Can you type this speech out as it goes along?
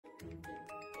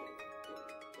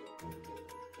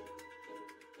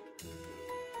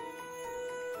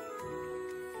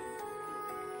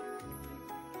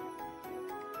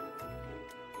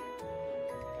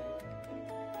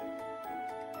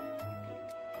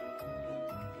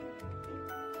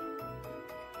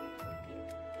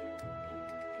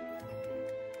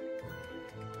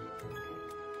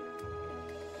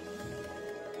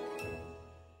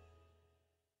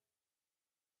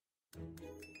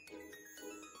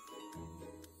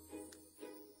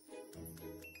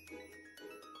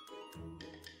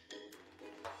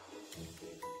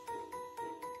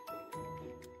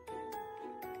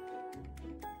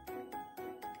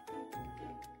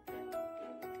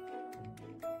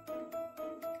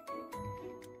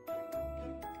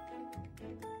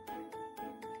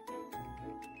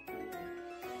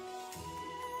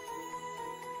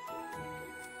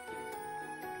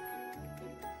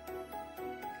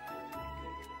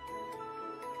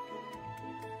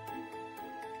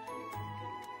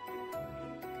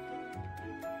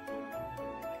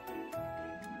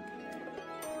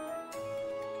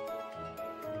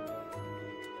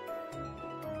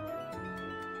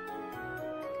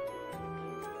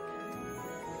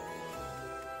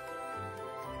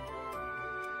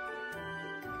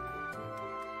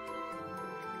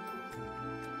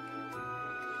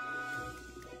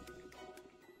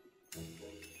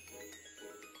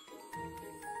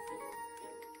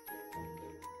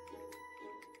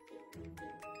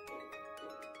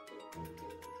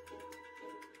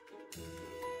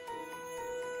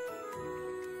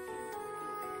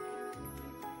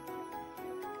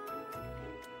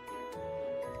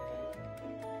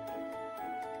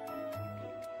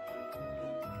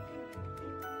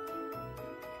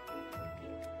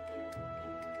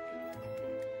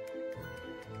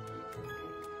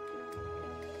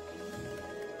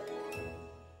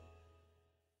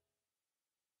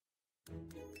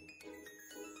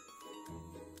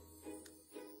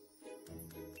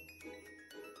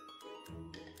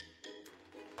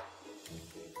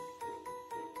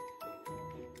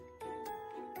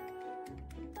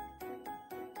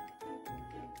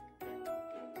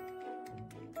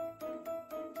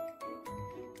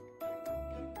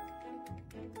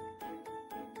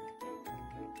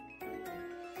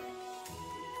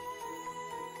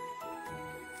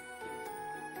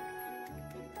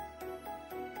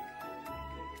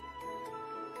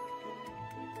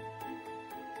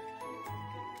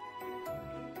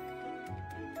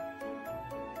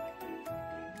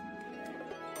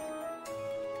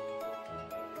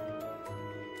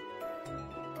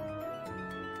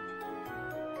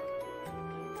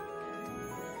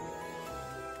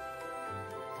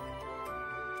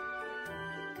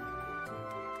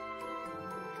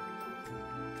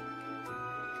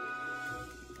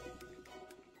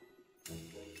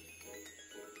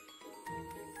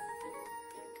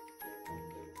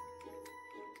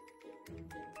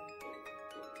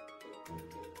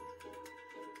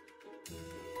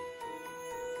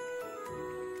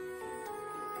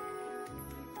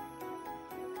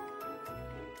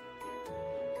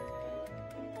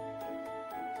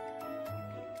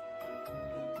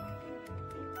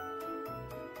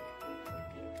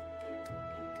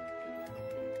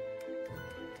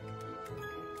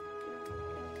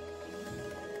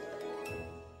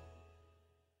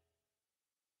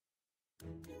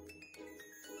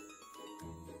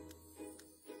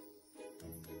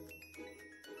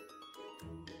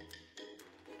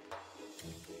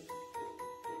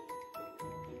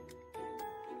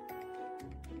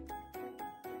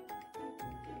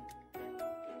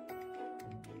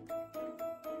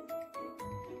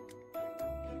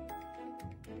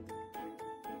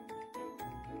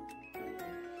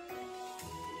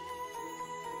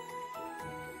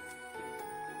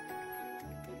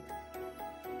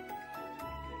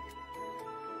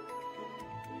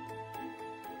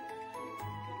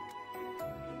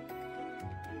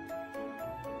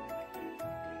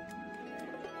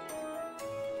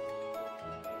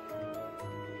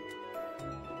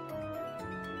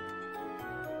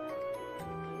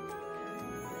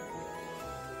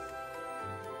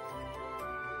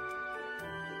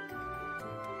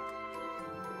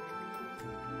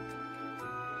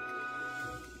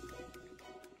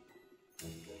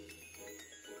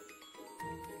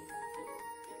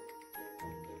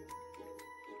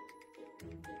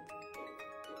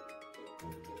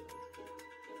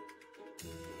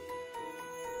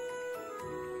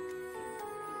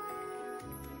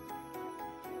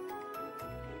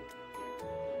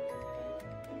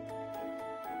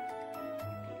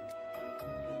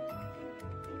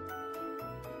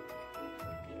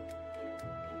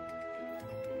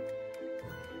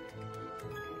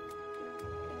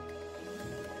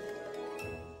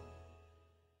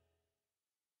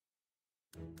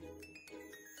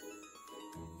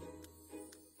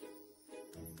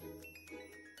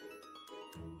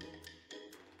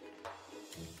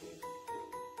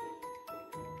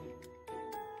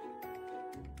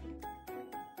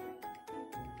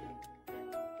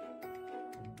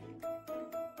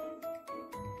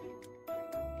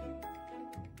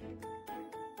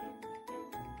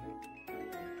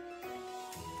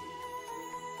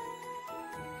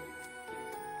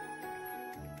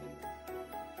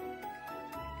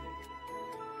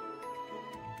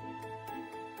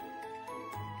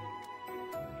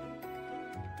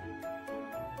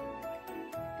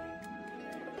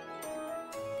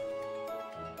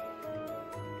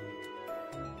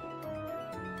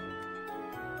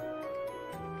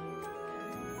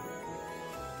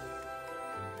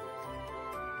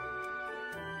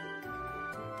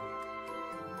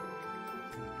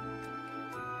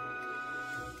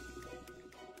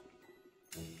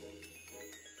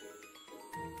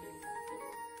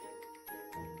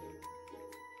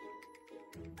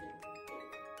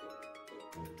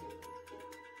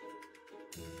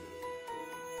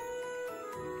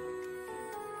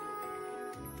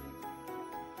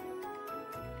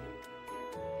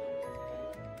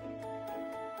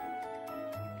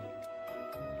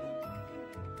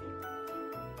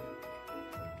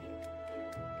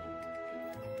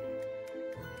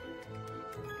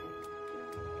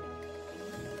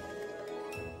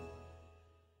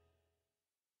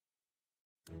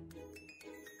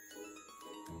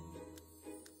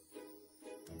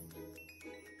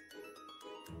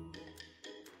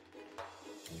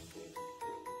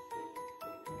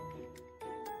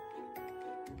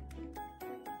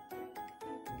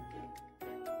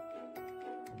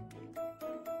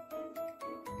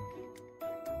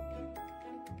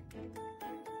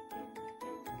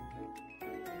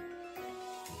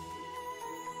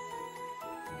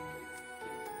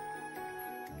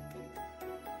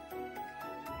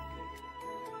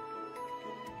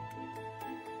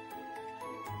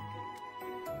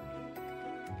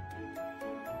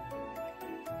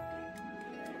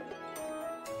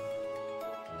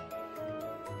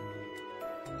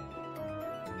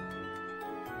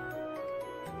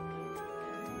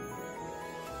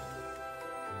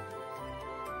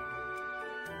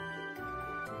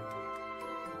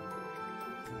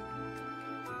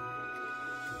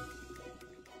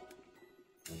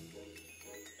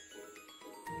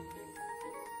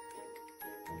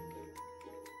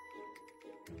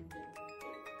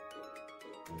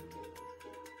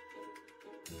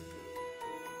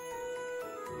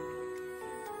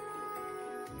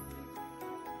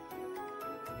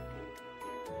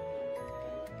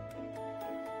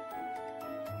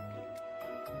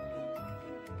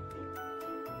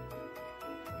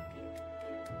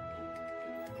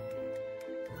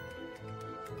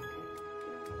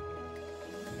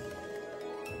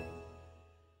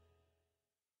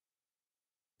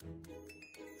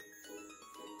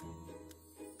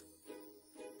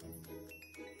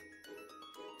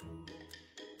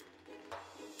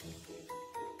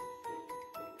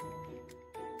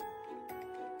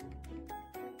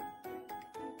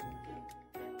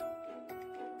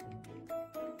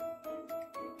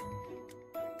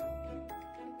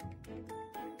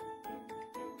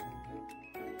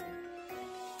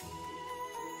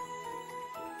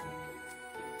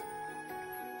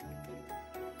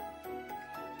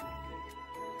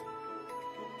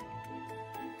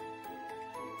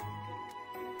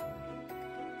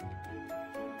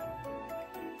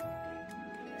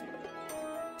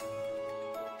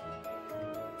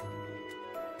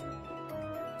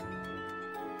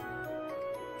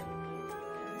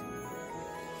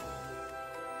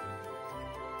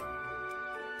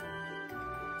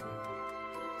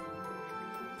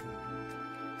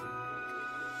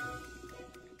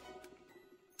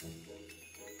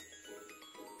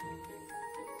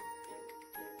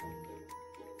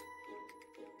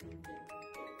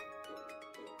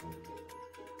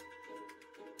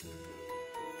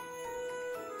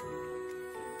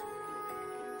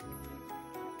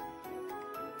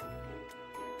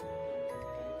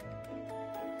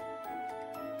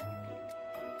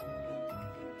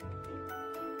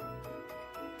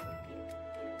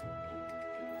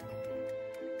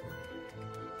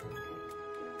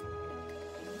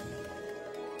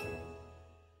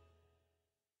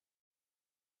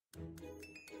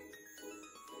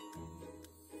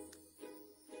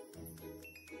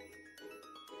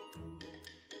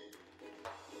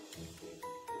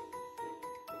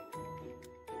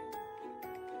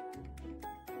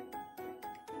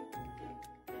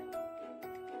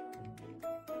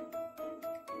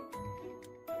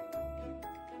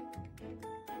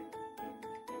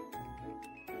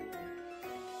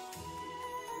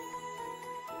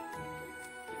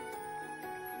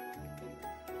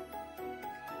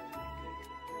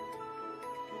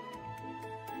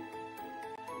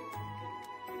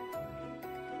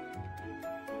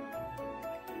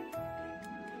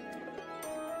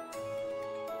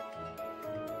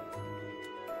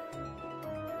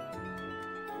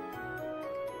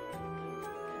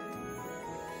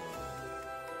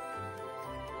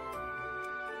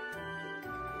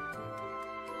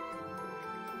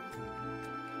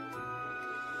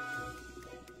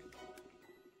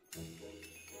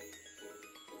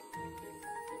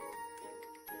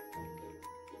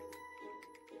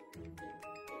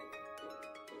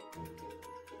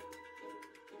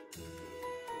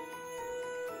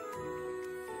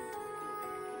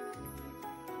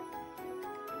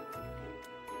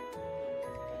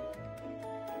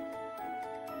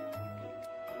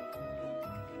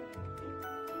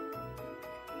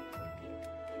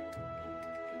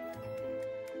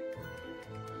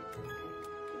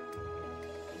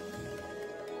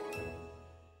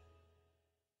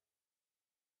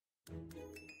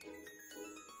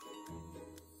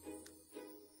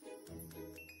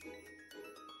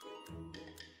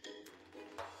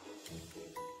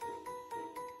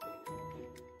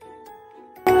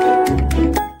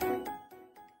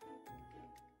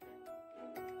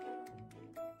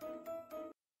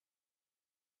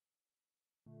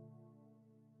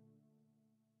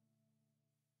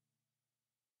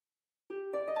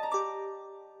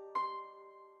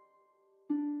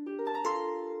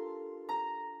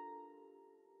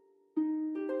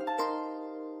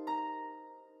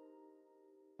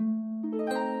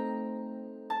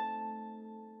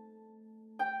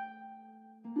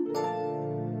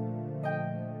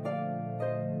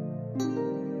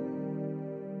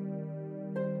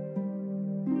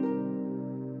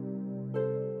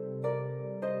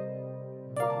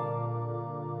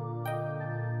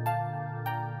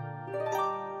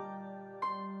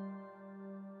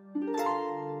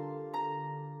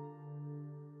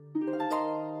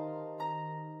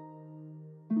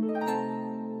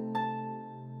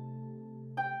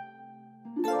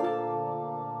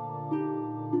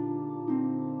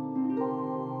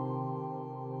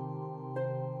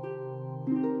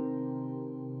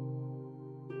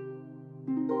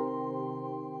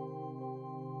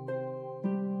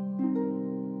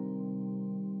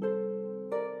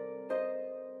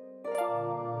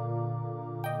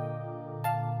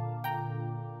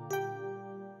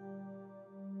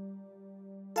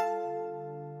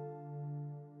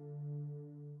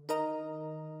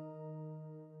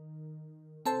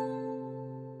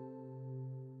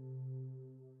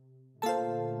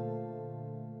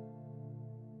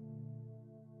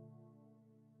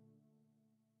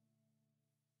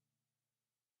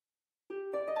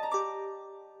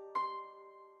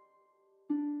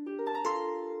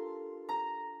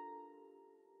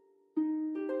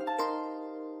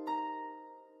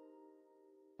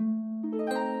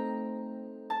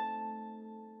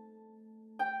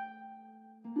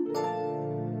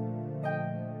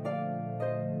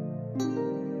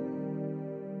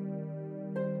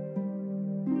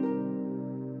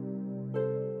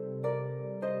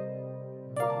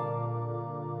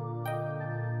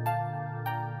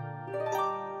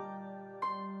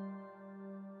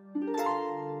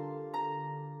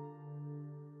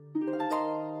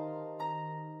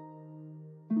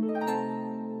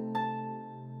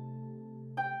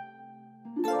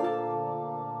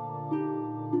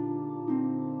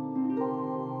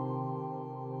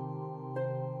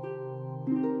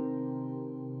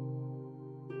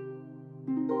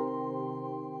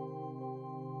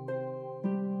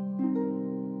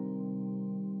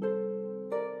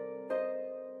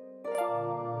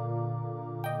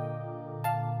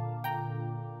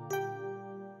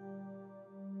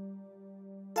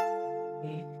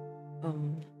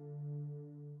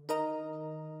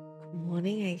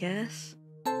I guess.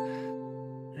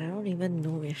 I don't even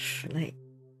know if, like,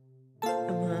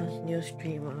 I'm a new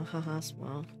streamer, haha,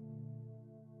 smile.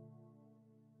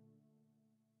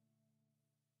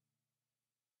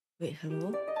 Wait,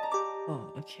 hello?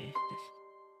 Oh, okay.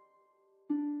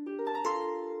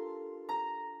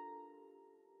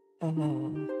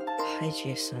 Oh, hi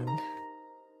Jason.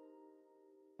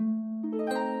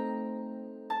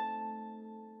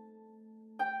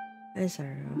 Hi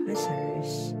Zara, hi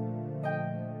Cyrus.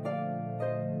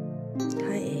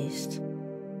 Hi Ace.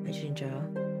 Hi Ginger.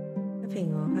 Hi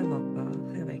Pingo, hi Mocha,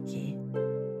 hi Becky.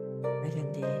 Hi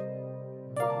Candy.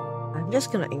 I'm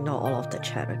just gonna ignore all of the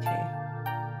chat, okay?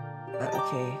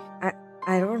 Okay.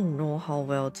 I don't know how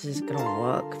well this is gonna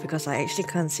work because I actually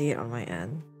can't see it on my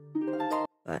end.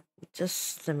 But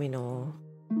just let me know.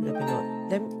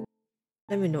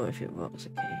 Let me know if it works,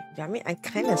 okay? Yeah, I mean I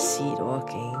kinda see it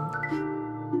working.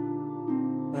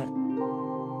 But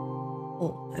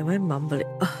oh, am I mumbling?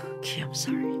 Oh, okay, I'm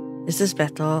sorry. Is this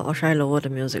better or should I lower the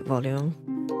music volume?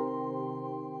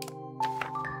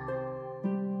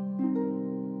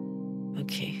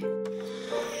 Okay.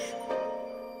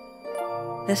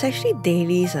 There's actually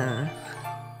dailies,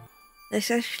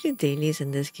 There's actually dailies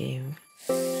in this game.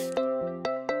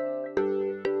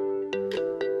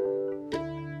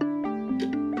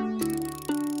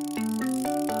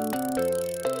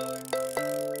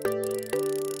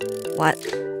 What?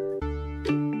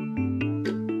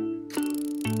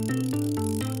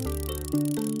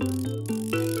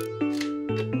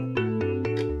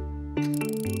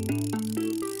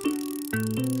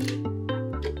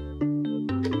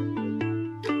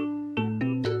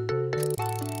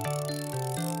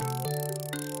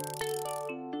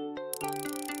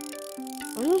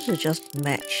 I'm supposed to just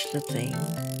match the thing.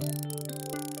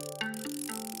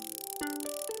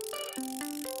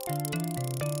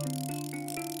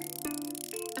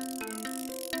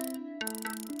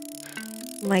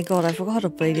 Oh my god, I forgot how to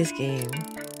play this game.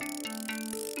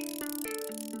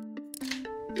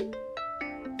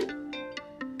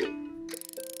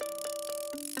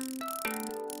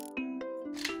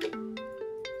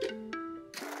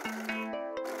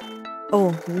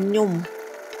 Oh, nyum.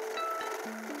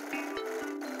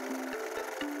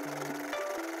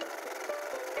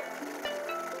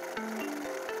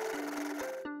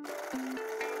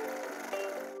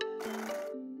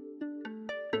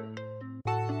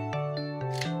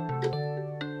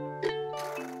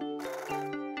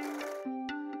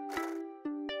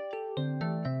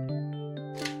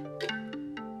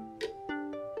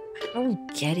 I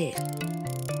don't get it.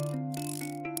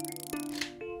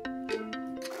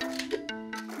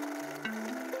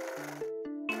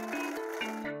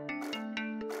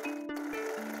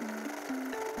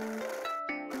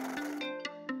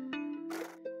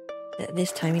 At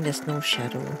this timing, there's no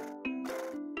shadow.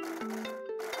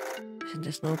 And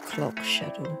there's no clock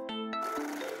shadow.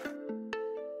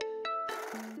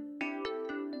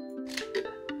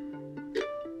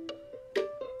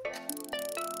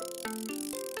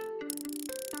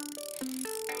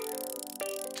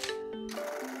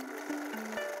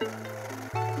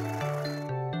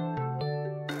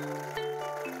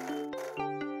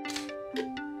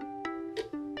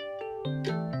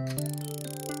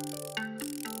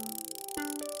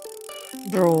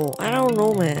 Bro, I don't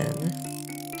know, man.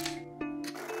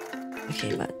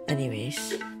 Okay, but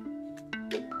anyways,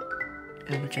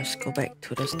 I will just go back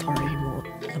to the story mode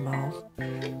somehow.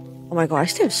 Oh my god, I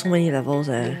still have so many levels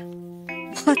there.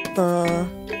 What the?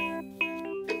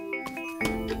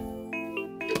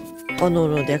 Oh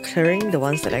no, they're clearing the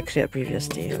ones that I cleared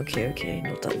previously. Okay,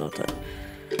 noted.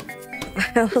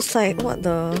 I was like, what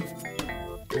the?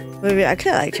 Wait, I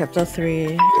cleared like chapter 3,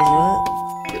 is it?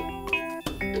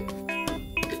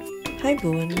 Hi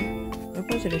Boone,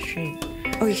 welcome to the stream.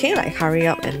 Okay, can you like hurry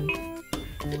up and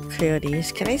clear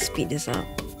these? Can I speed this up?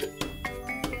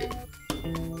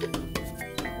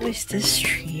 What is this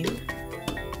stream?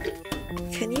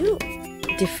 Can you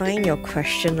define your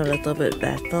question a little bit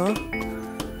better?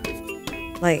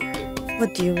 Like,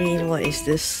 what do you mean, what is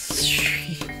this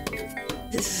stream?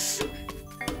 This is...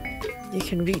 You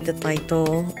can read the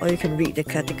title or you can read the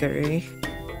category.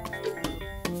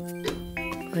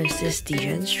 What is this,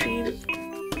 DGen stream?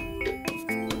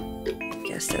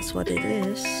 Guess that's what it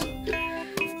is.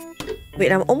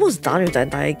 Wait, I'm almost done with the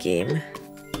entire game.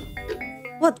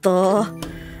 What the?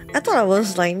 I thought I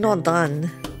was like not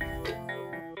done.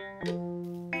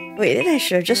 Wait, then I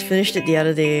should have just finished it the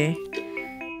other day.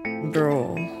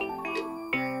 Bro.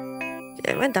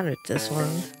 Am I done with this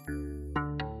one?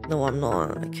 No, I'm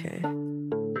not. Okay.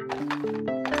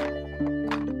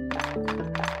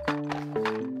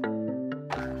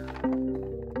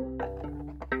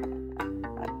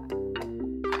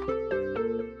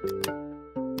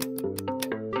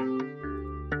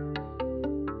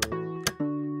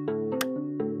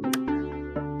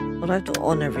 I have to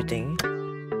on everything?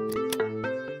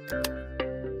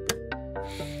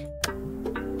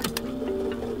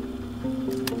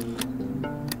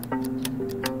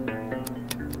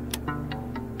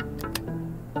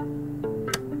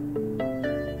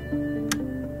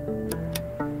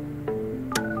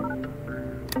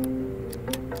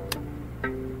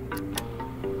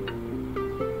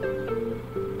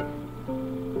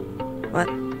 What?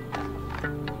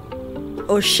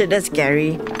 Oh shit, that's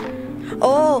Gary.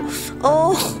 Oh!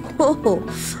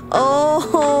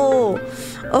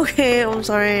 Okay, I'm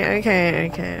sorry. Okay.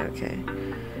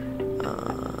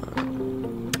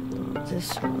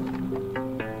 This one.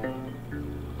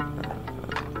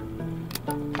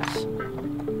 This one.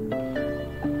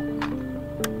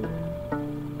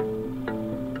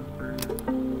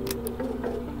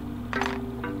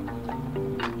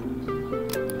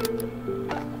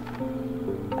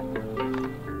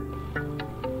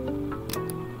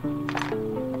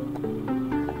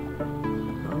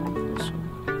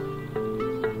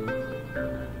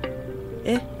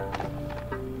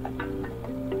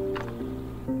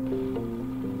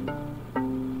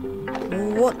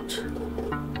 What?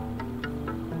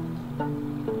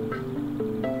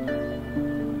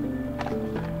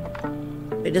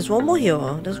 Wait, there's one more here.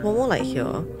 There's one more like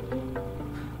here.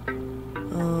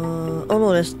 Oh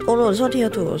no, there's one here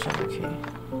too also. Okay.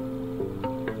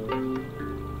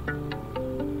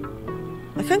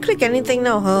 I can't click anything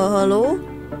now. Hello?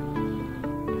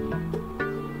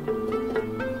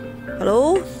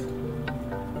 Hello?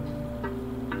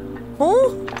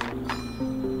 Oh?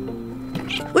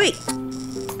 Wait!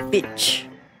 Bitch.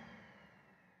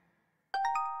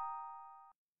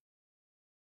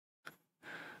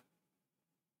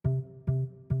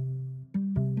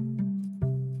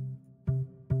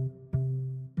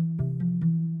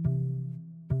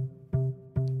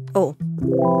 Oh.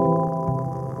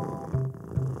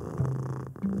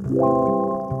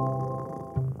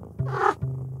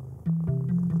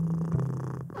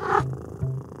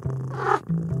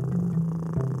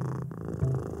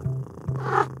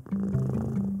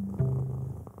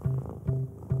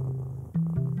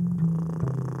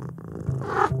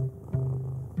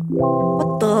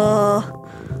 What the?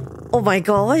 Oh my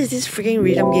god, what is this freaking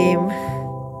rhythm game?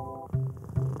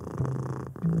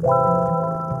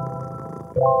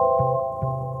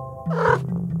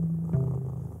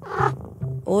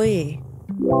 Oi.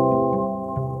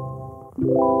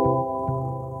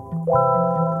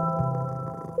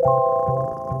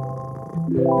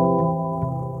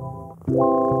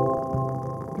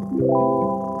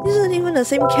 This isn't even the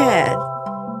same cat.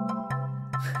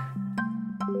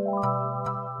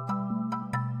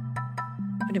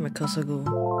 Where did my cursor go?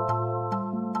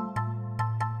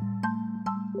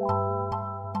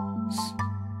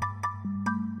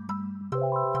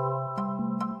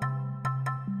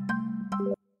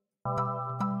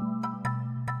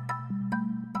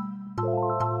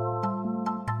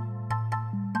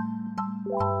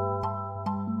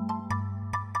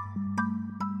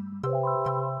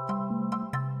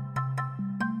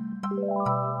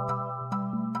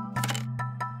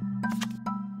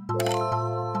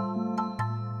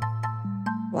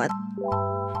 What?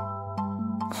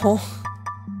 Oh.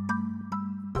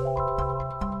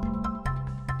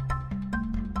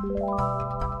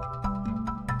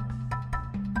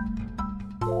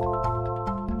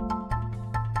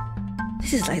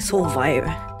 This is like so vibe.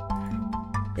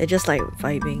 They're just like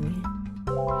vibing.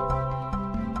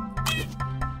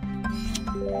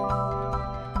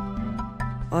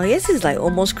 Oh, I guess it's like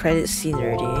almost credit scene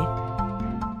already.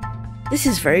 This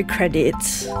is very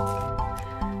credits.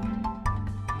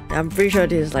 I'm pretty sure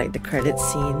this is like the credit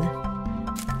scene.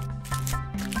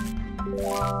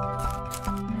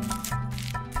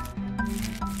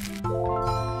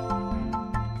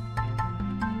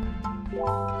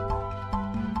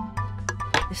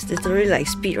 It's literally like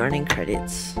speedrunning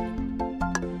credits.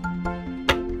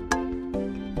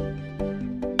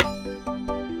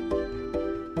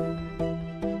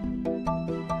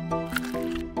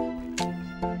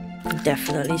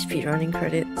 Definitely speedrunning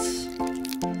credits.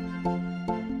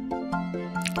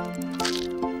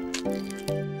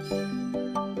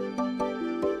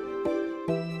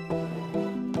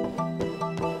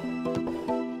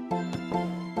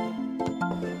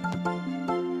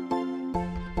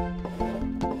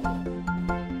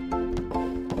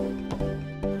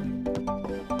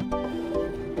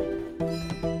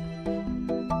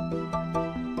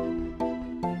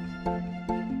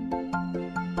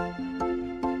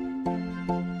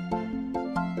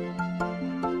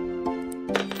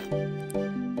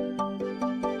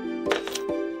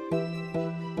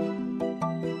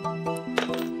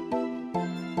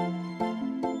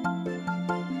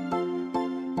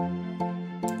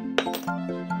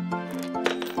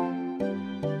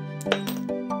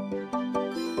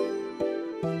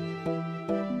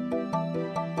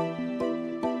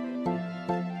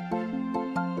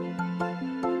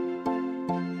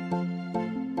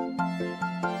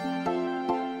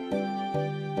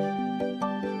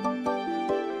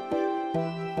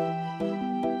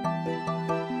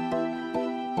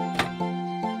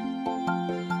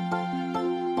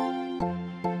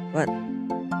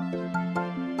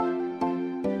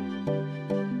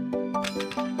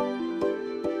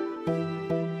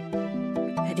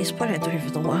 point I don't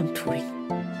even know what I'm doing.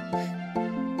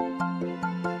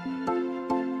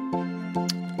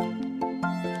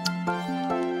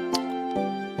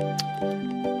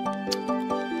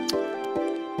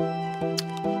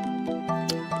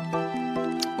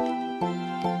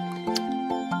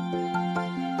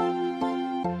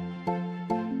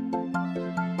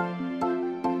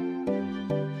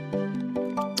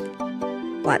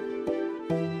 What?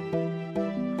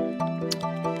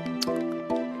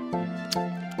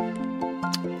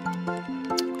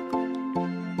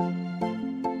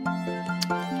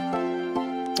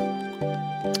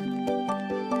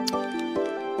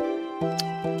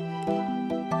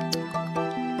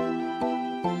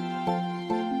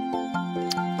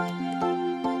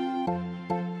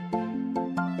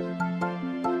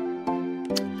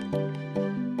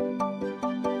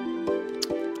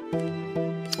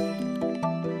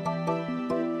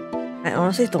 I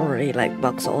honestly don't really like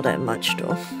bugs all that much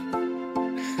though.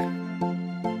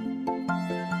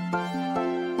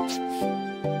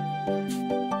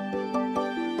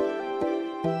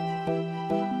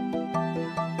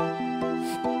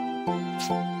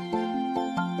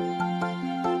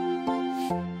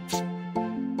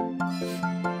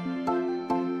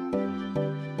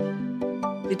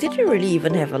 We didn't really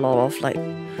even have a lot of like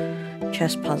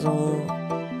chess puzzle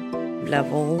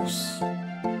levels.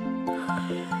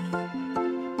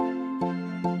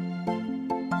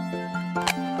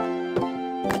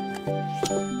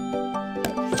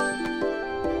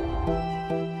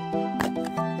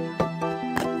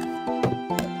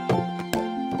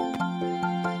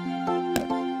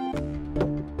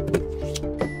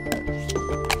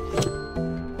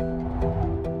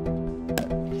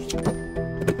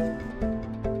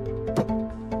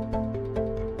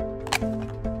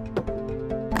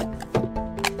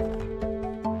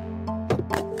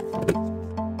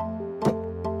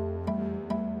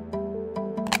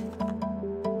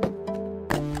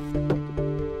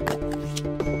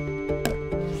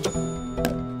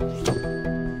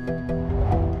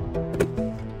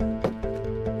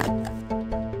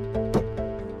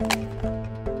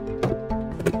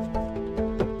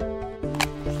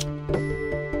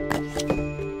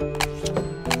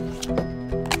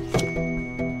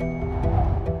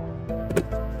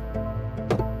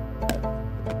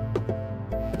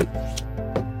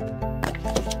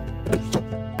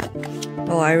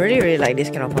 Oh, I really like these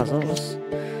kind of puzzles.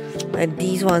 And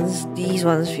these ones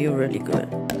feel really good.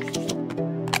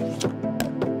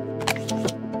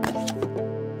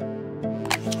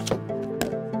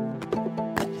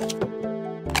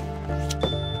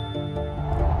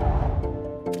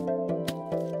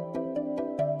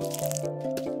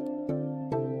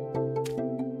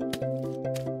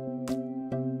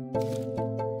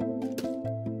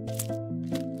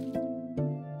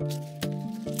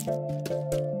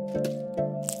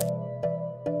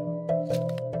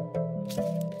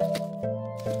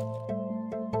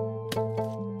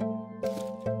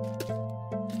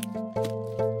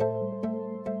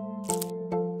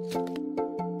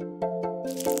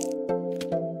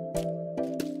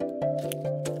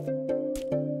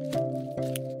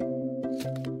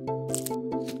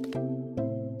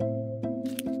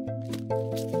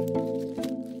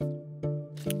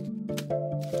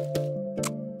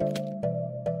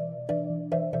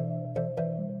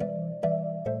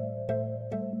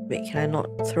 Wait, can I not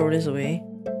throw this away?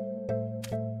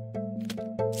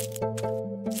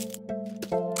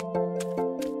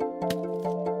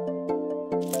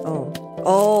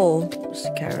 Oh, it's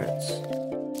the carrots.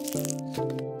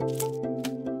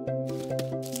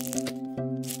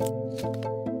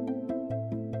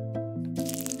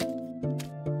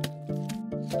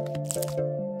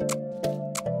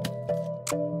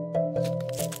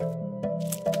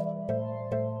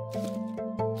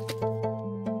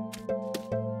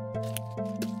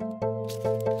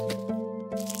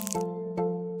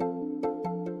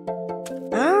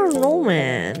 I don't know,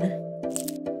 man.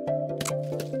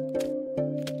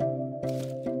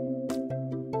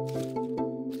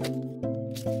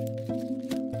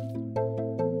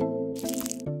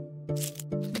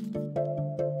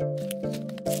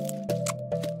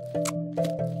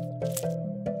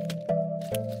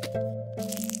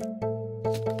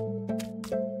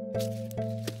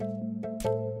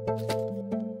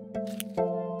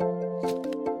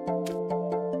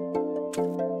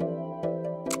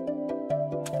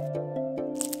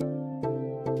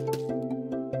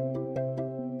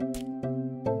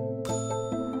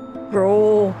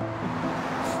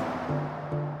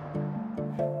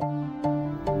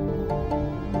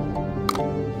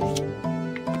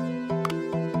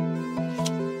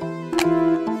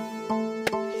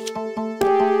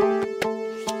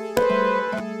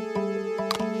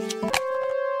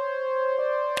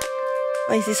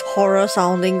 What is this horror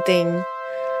sounding thing?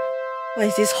 What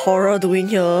is this horror doing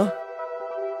here?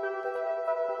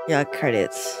 Yeah,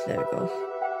 credits. There we go.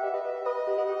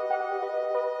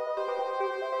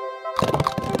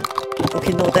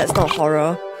 Okay, no, that's not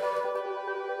horror.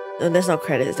 No, that's not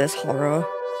credits, that's horror.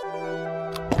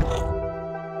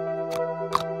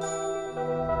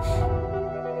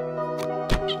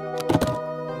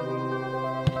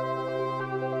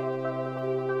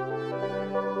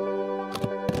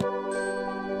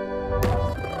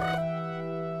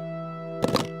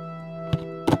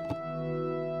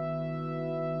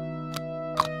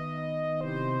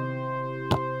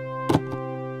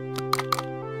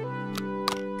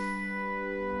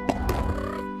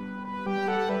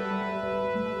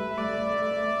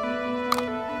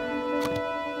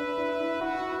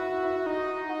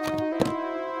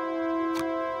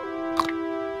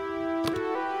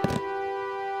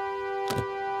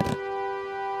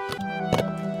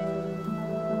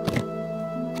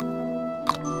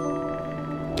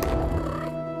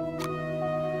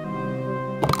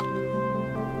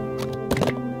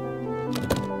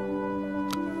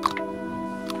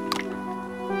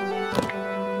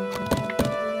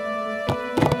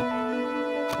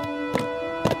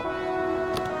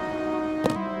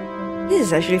 This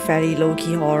is actually fairly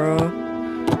low-key horror.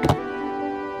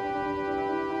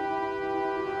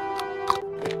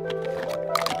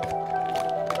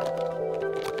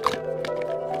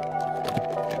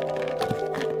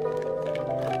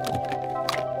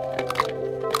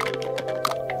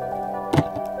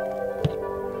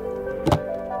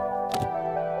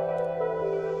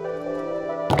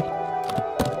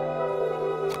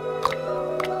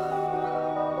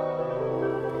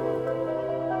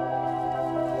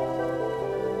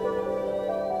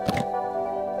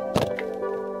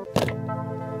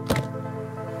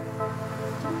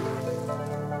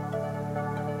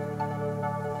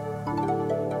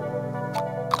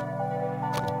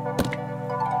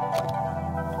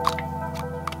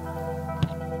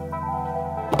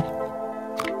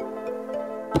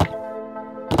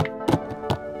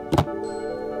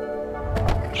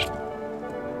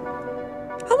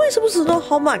 How am I supposed to know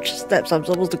how much steps I'm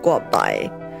supposed to go up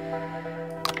by?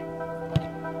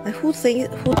 Like, who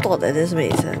thought that this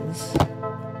made sense?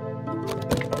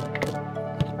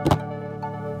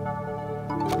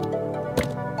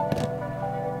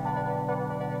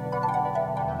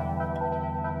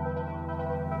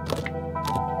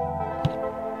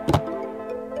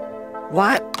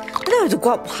 What? I don't have to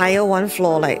go up higher one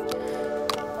floor, like,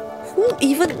 who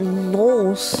even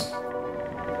knows?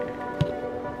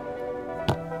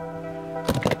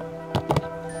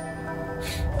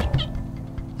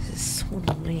 This is so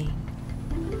annoying.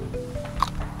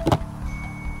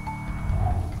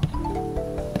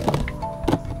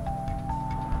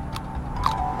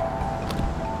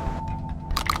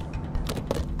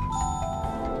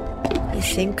 The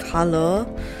same color?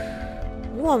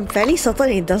 No, I'm fairly certain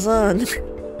it doesn't.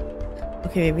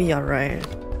 Okay, maybe you're right.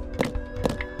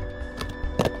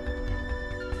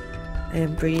 I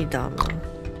am pretty dumb.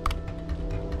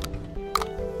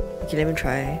 Okay, let me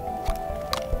try.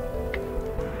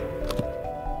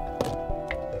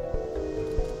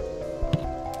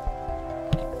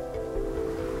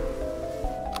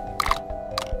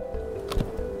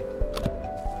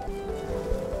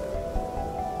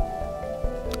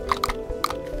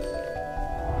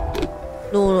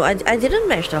 No, I didn't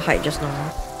match the height just now.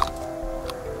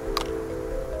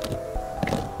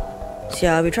 So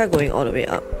yeah, we try going all the way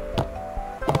up.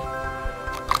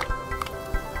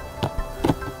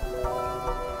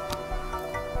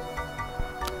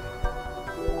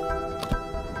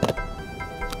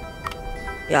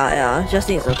 Yeah, just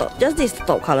needs the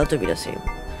top color to be the same.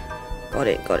 Got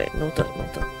it, noted.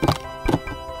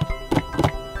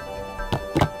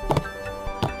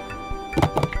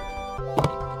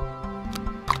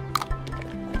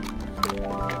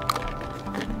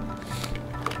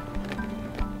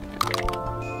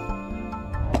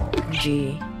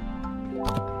 G.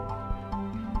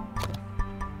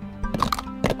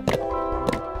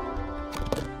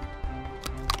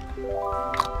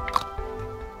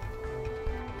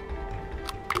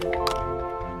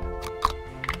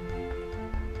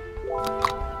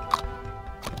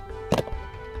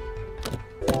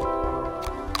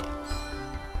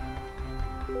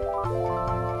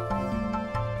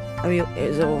 I mean,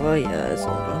 is it over? Yeah, it's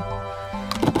over.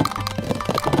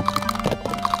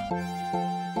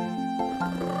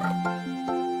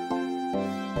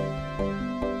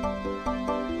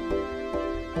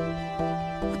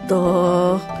 What the?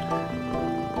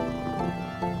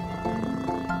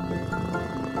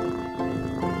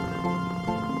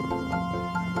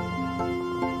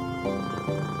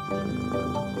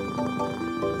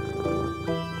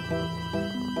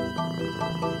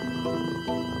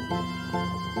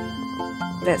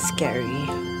 That's scary.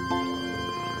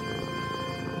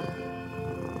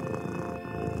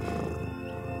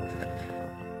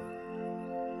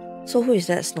 So who is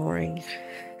that snoring?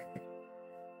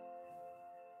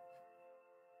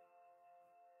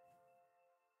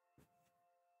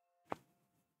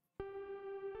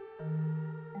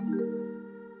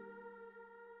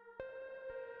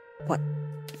 What?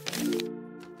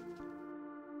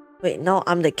 Wait, now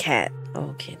I'm the cat. Oh,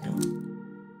 okay, no.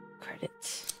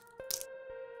 Credits.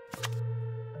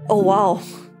 Oh, wow.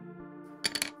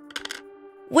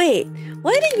 Wait,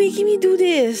 why are they making me do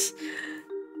this?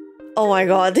 Oh my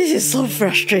god, this is so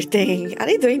frustrating. Are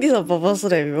they doing this on purpose so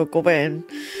that we will go back and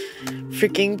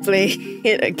freaking play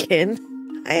it again?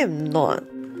 I am not.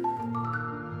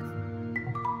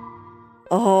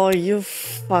 Oh, you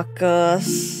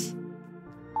fuckers.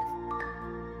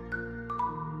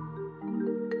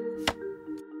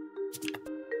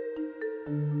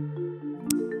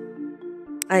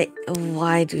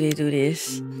 Why do they do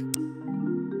this?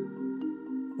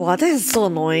 Wow, that is so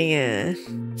annoying eh.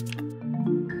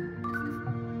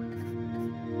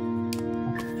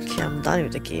 Okay, I'm done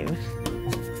with the game.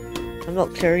 I'm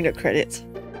not clearing the credits.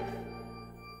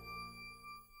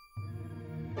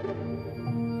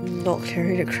 I'm not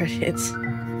clearing the credits.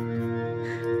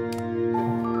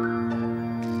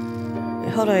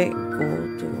 Wait, how do I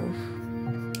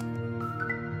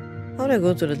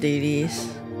go to the dailies?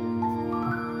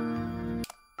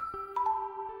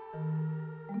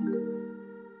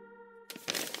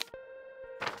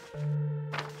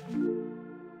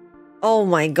 Oh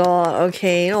my god,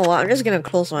 okay, you know what? I'm just gonna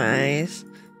close my eyes.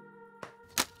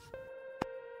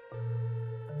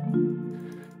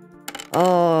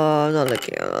 Oh, I'm not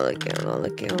looking.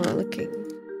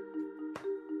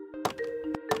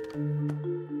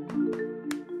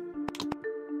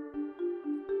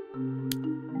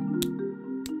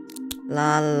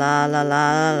 La la la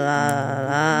la la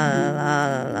la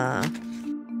la la.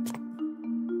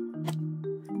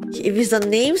 If it's the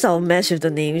names, I'll mess with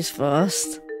the names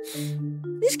first.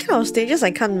 These kind of stages, I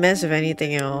can't mess with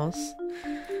anything else.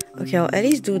 Okay, I'll at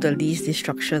least do the least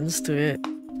destructions to it.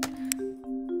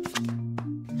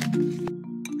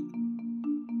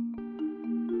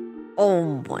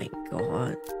 Oh my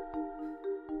god.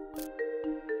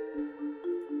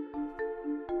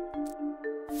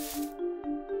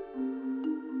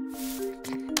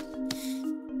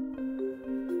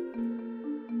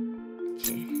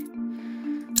 Okay.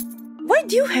 Why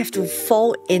do you have to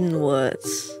fall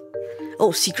inwards?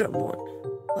 Oh, secret mode.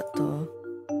 What the?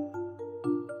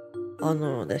 Oh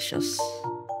no, that's just...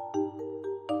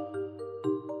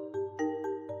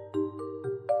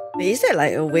 Wait, is that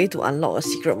like a way to unlock a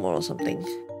secret mode or something?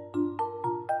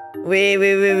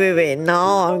 Wait.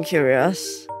 Now I'm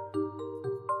curious.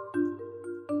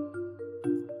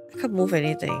 I can't move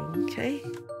anything, okay?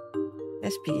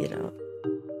 Let's speed it up.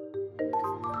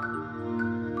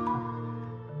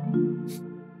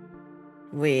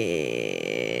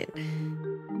 Wait.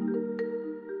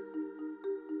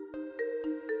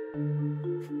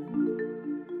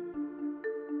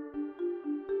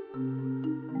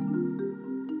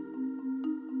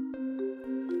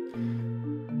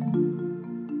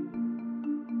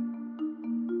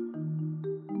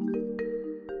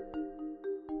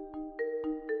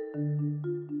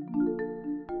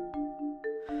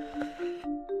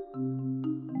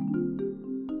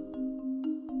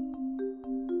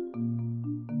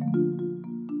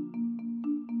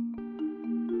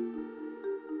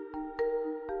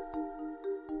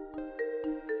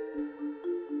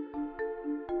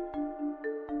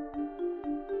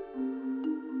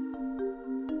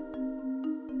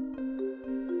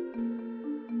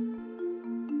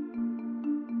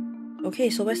 Okay,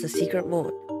 so where's the secret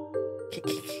mode?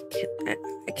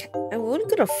 I'm only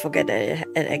gonna forget that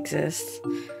it exists.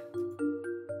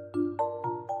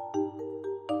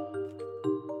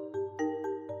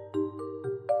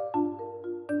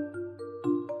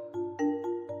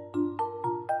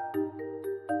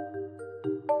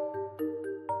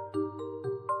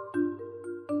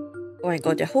 Oh my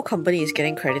god, their whole company is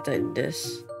getting credited in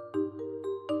this.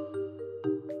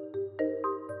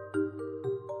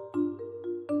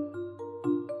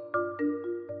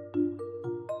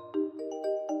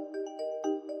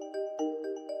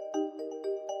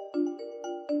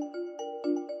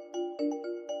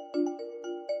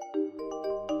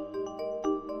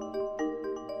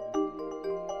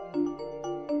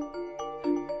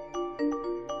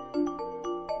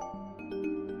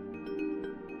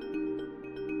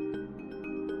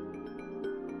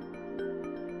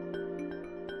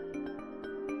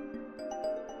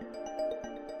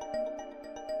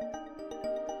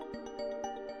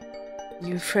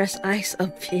 You press ice a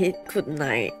bit. Good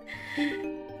night.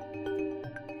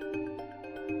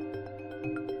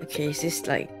 Okay, is this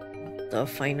like the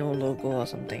final logo or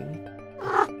something?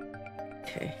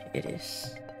 Okay, it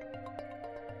is.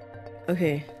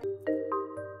 Okay.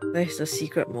 Where's the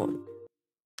secret mode?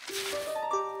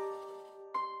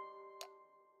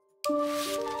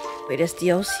 Wait, there's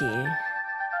DLC.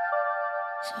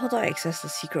 So how do I access the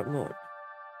secret mode?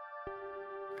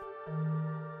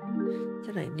 Is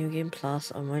it like New Game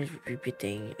Plus or am I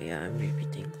repeating? Yeah, I'm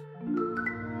repeating.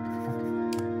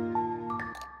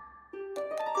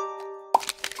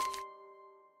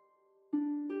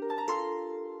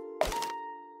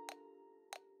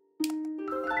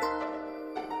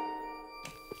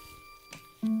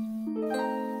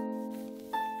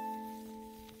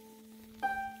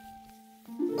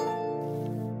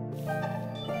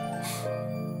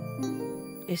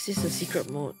 Is this the secret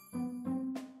mode?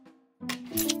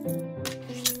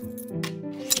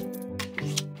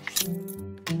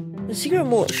 The secret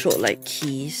mode showed like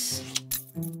keys.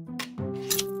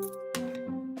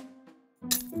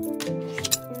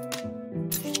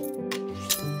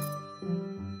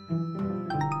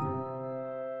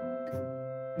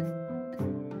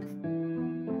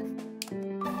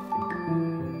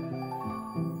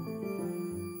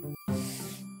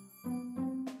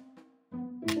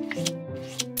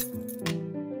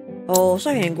 Oh,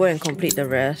 so I can go and complete the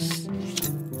rest.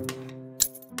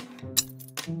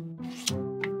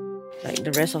 Like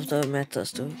the rest of the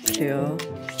methods to clear.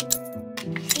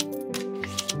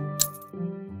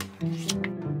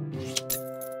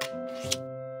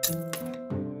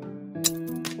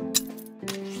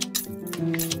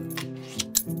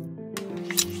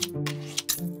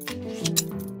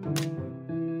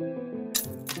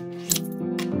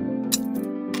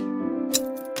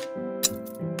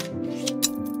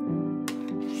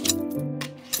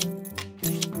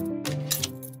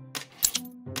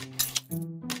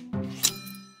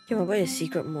 Okay, but where is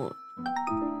secret mode?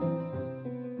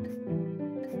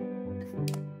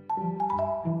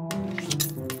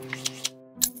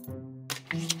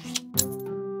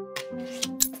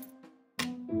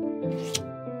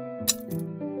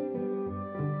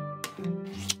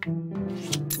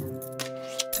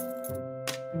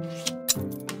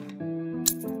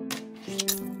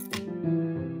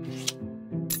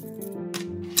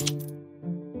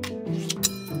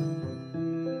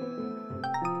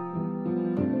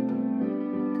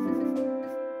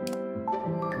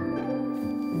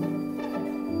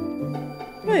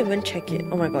 I don't even check it.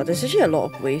 Oh my god, there's actually a lot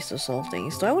of ways to solve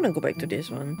things. Do I want to go back to this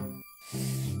one?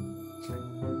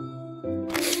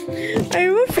 I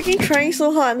remember freaking trying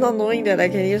so hard not knowing that I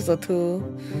can use the two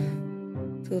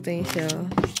things here.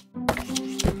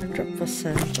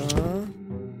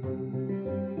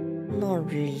 100%. Not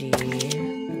really.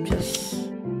 I'm just...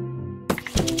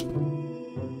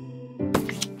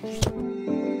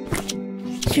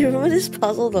 Do you remember this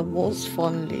puzzle the most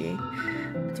fondly?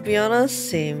 To be honest,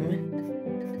 same.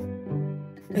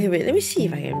 Okay, wait, let me see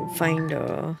if I can find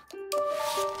the...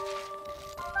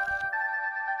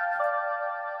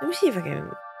 Let me see if I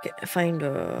can find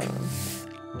the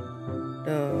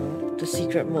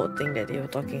secret mode thing that they were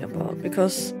talking about,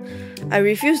 because I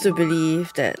refuse to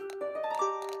believe that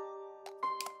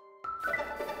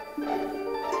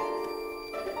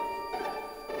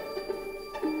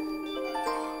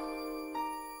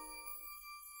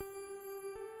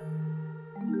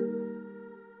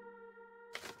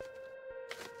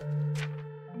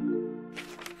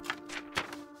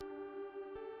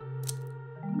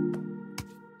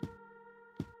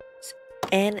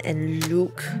Anne and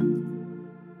Luke.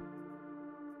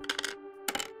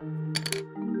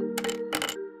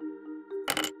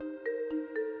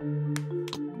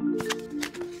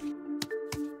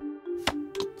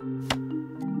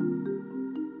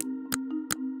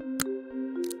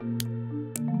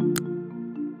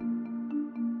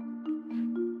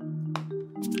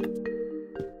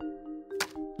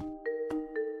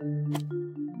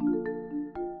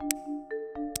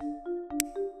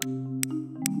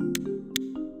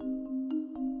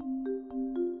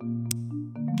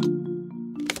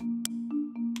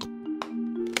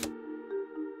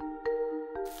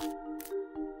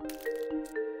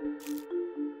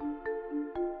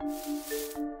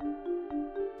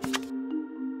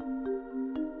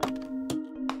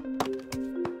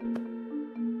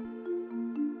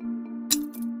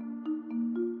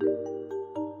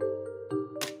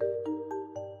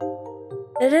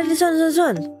 This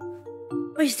one.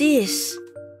 What is this?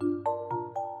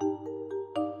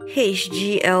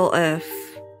 HGLF.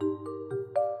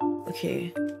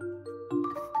 Okay.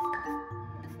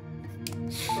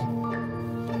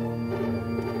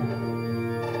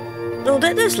 No,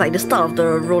 that's like the start of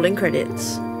the rolling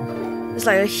credits. It's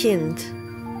like a hint.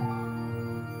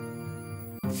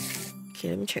 Okay,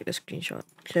 let me check the screenshot.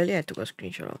 Clearly I took a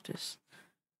screenshot of this.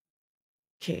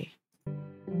 Okay.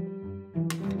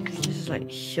 This is like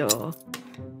here.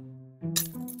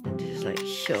 And this is like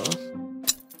here.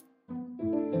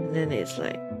 And then it's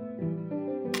like...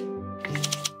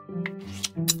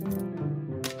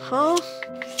 Huh?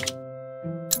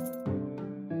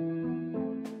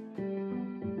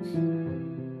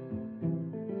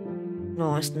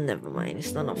 No, it's never mind.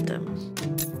 It's none of them.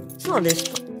 It's not this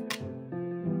one.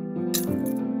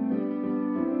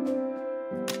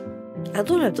 I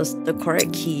don't have the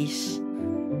correct keys.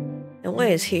 And where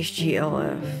is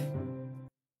HGLF?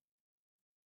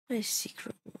 Where is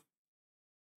secret mode?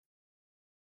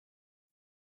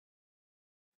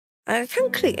 I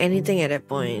can't click anything at that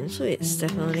point, so it's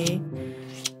definitely...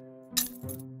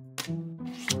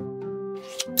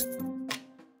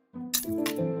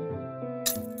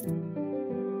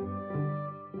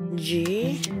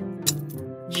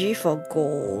 G for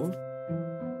gold.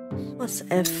 What's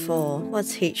F for?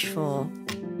 What's H for?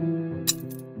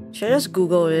 Should I just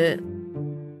Google it?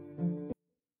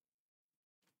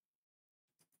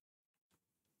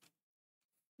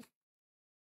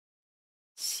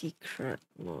 Secret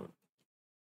mode.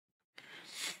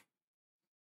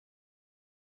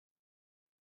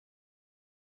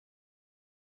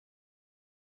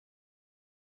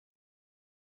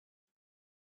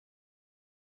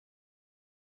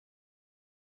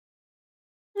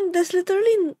 There's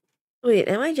literally... Wait,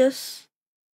 am I just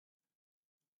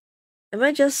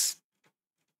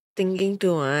thinking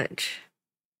too much?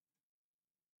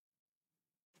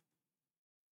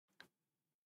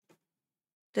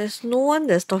 There's no one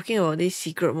that's talking about this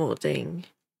secret mode thing.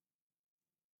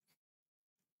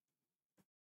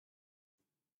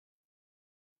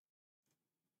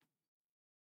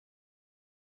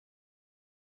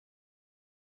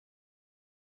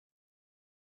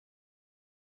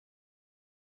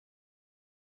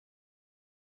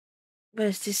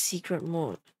 Where's this secret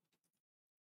mode?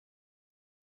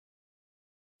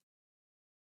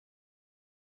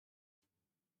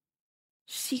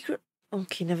 Secret...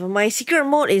 Okay, never mind. Secret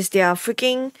mode is their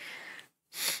freaking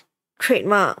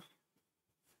trademark.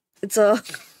 It's a...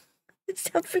 It's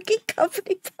their freaking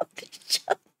company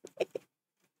publisher.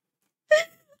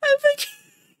 I freaking...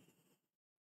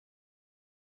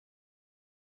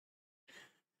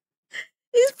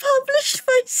 It's published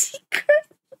by Secret.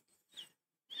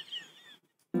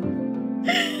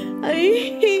 I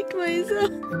hate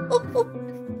myself.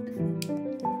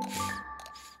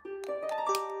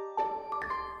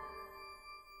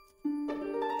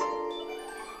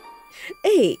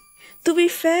 Hey, to be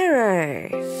fair,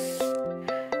 right?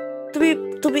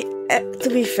 To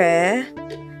be fair,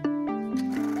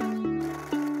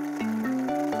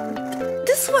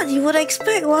 this is what you would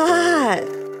expect, what?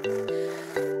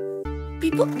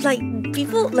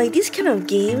 People like these kind of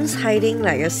games hiding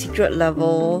like a secret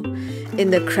level in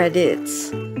the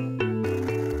credits.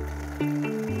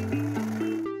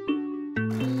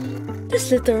 That's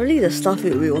literally the stuff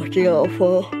we'll be watching out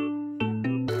for.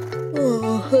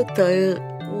 Oh, I'm tired.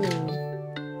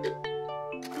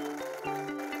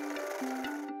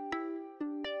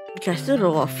 Okay, I still don't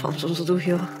know what I'm supposed to do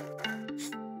here.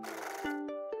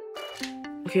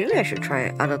 Okay, maybe I should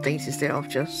try other things instead of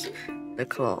just the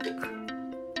clock.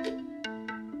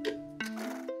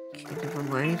 Okay, never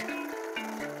mind.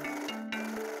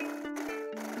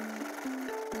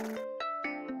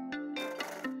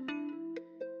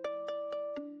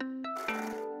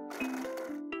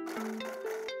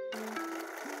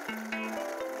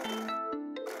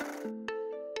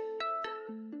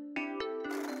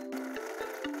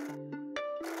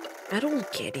 I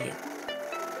don't get it.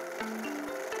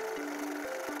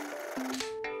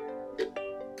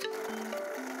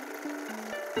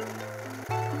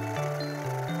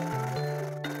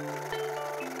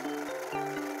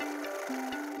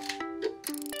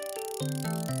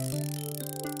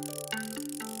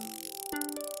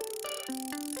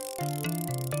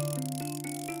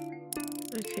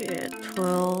 Okay, at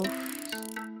 12.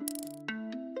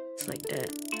 It's like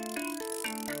that.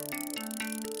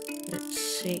 At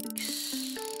 6.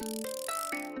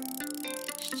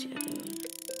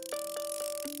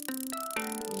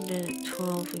 And then at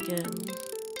 12 again.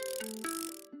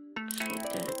 It's like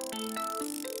that.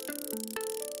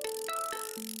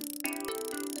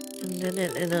 And then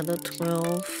at another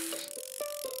 12.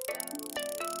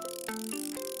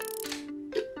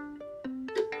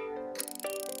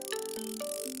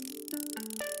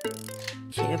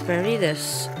 Okay, apparently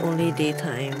there's only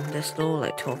daytime. There's no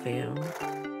like 12 AM.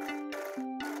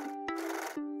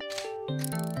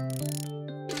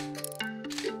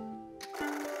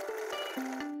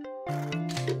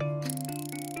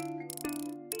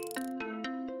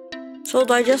 So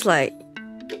do I just like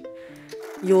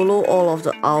YOLO all of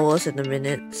the hours and the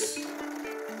minutes?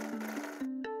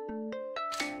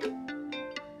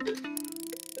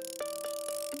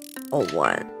 Or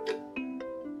what?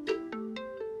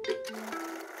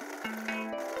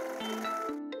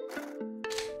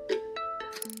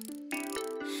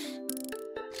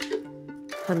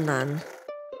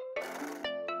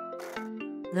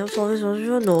 Never solved this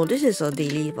one. No, this is a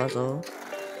daily puzzle.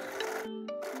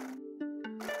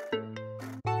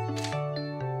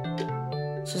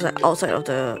 So it's like outside of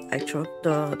the actual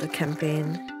the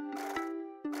campaign.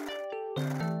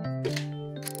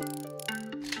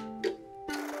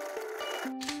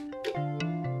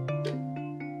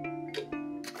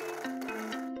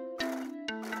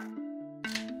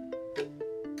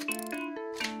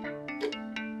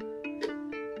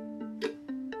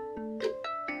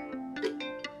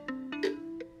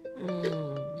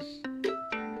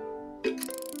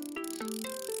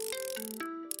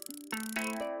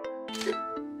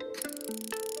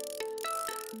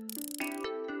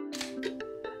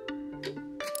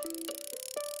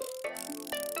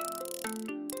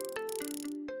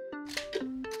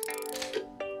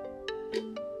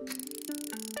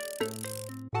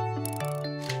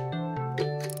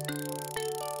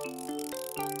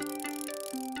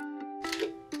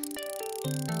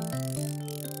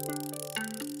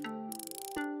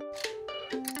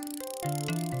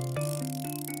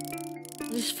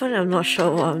 It's fun, I'm not sure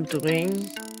what I'm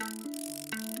doing.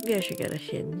 Maybe I should get a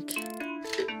hint.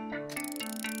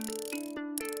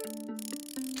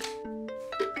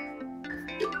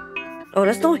 Oh,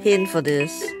 there's no hint for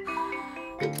this.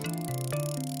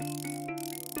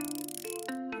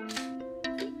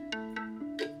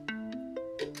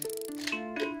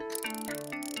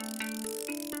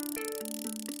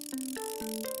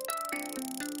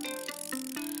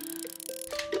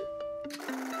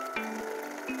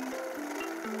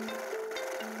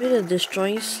 Maybe the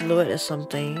destroying silhouette or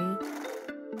something.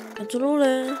 I don't know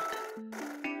leh.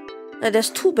 Like there's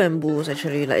two bamboos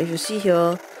actually. Like if you see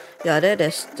here, yeah,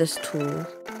 there's two.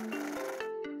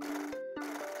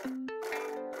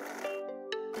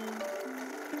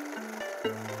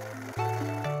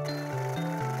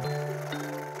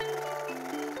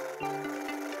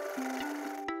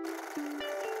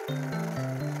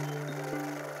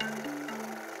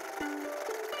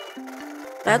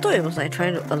 I thought it was like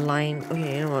trying to align.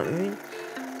 Okay, you know what? Maybe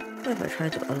what if I try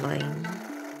to align?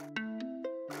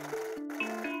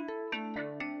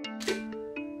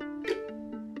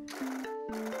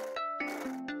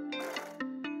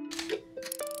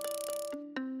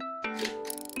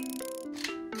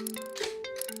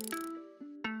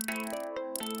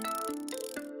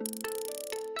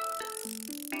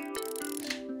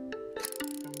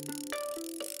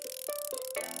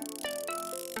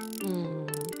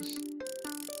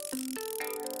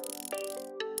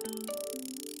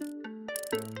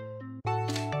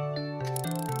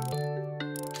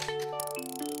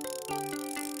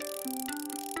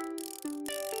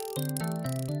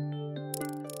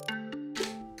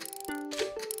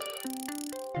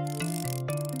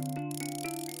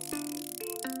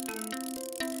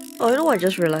 Oh, you know what I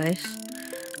just realized?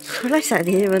 I realized I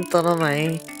didn't even turn on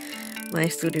my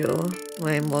studio,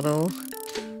 my model.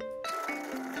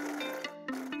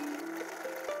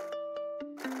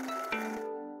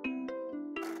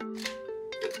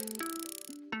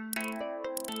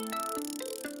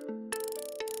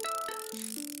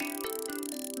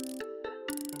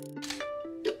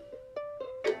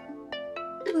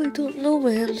 I don't know,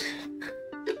 man.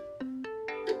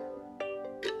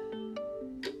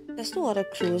 There's no other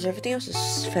clues, everything else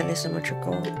is fairly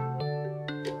symmetrical.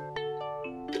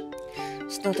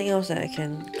 There's nothing else that I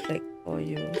can click or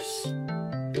use.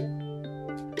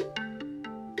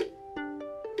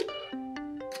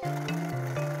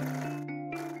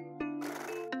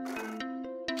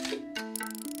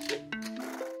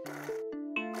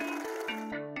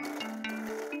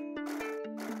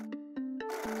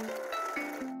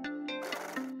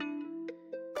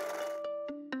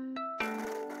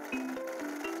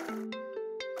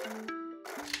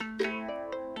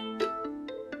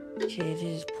 Okay, this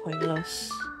is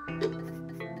pointless.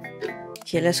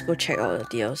 Okay, let's go check out the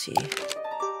DLC.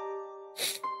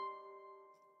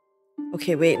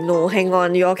 Okay, wait, no, hang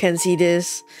on, y'all can see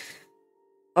this.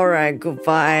 Alright,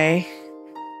 goodbye.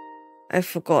 I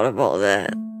forgot about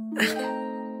that.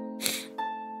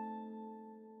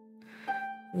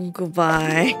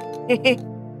 Goodbye.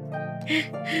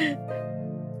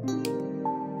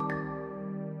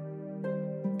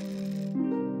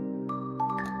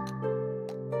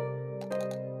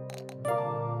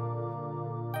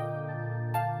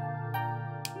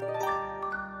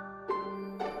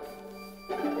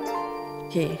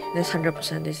 Okay, let's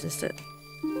 100% this instead.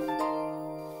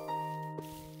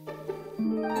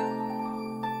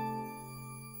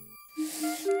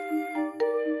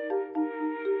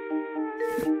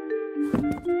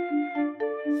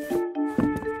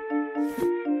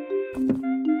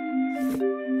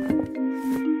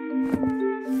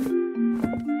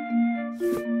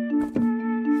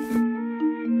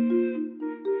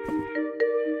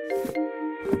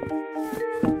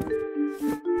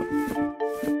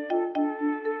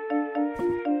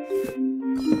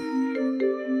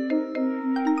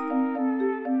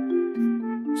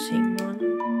 Same one.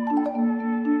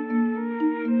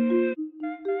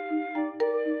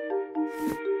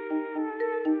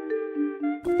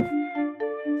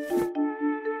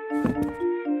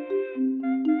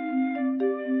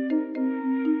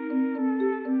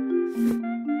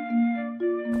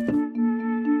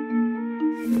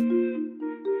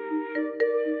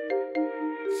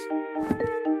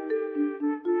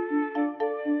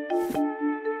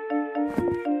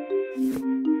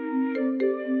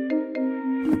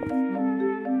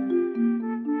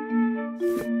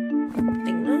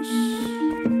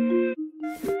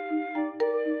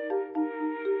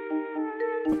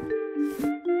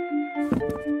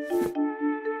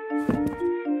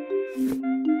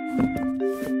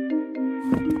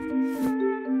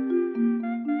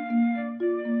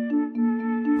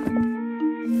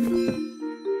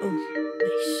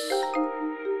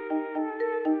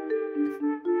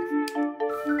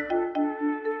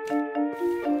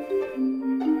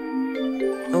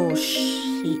 Oh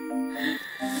shit.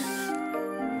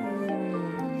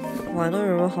 Well, I don't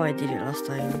remember how I did it last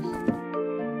time.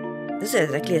 This is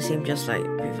exactly the same, just like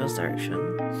reverse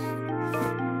direction.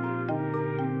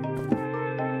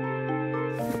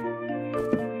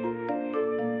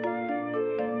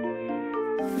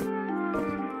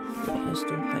 Let's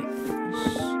do height.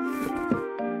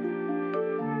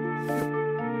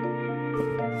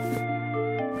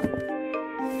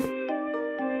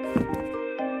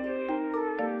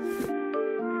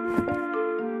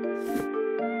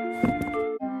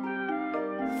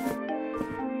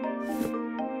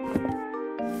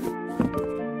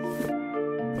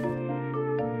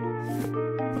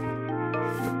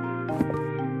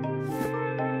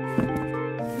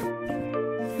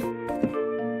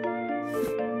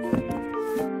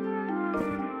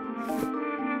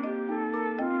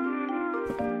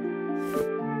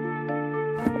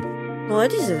 No,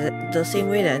 this is the same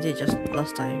way that I did just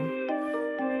last time.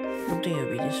 I don't think it'll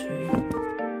be this way.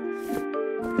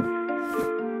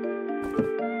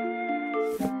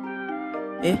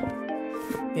 Eh?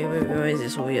 Wait, why is it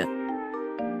so weird?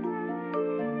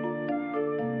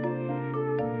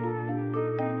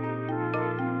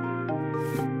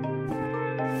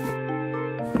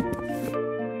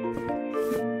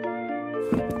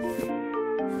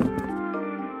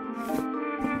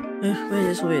 Why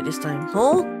is it so weird this time?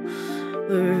 Oh?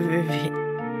 Wait.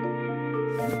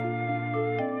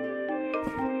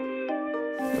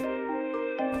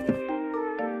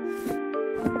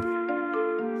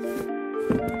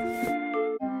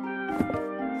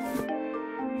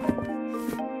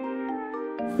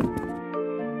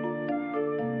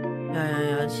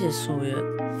 Yeah, this is so weird.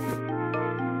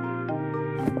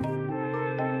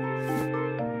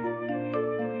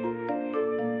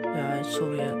 Yeah, it's so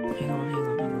weird. Hang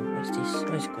on. What's this?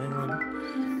 What is going on?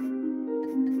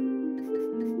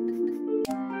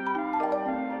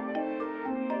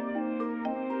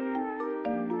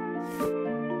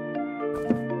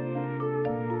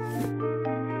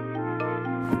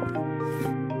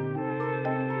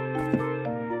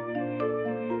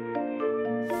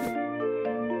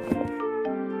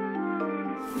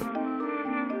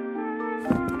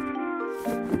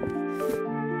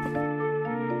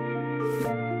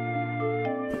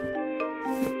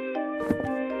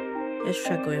 Let's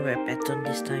try going by pattern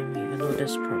this time, even though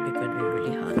that's probably going to be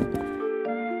really hard.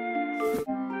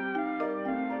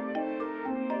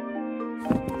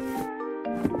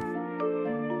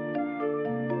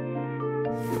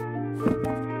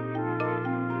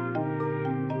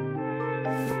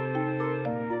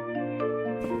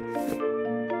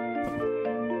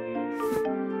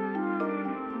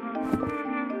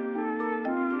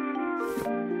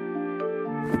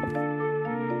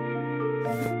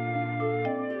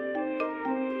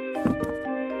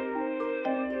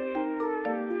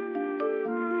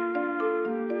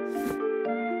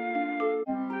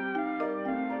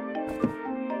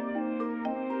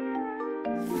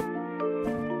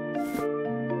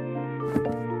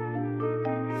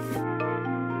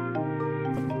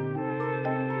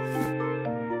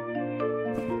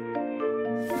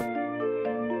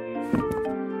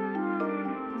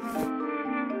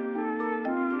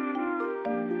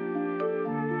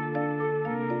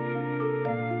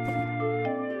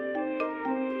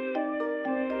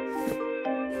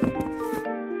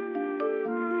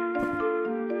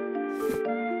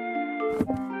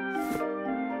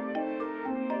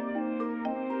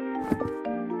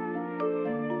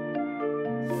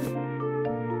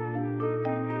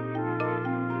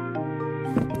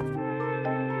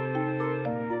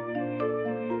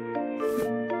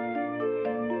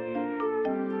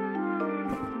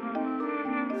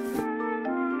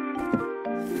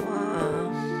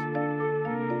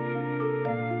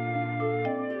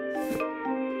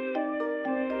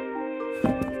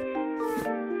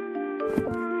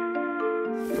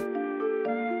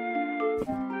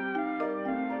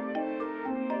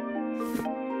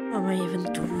 What am I even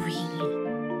doing?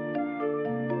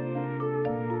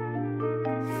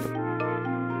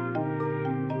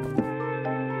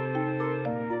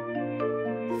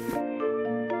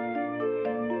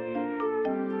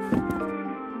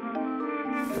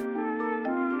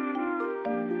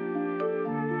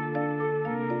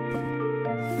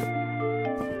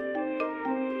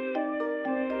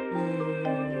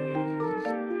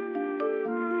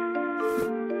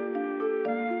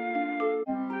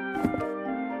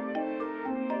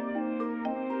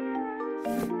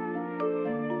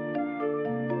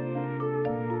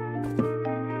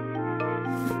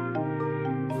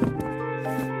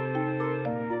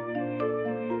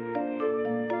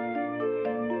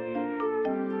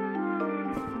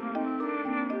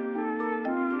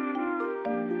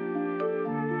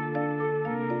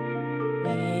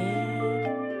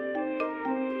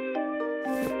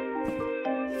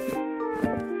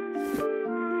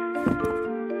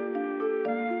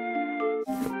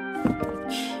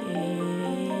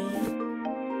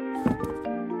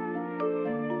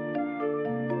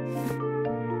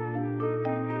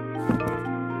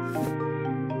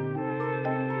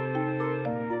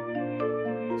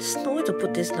 There's no way to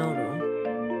put this now, though.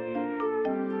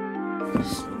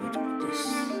 There's no way to put this.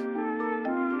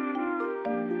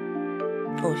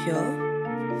 Oh, here?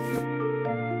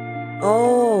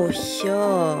 Oh,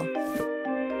 here.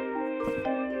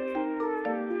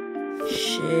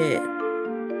 Shit.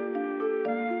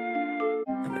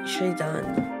 I'm actually done.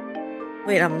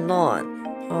 Wait, I'm not.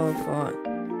 Oh, God.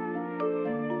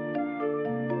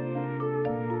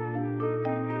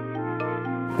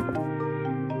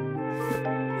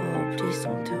 Please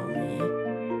don't tell me.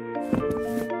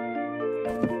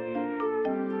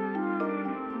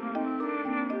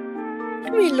 I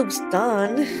mean, it looks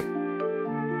done.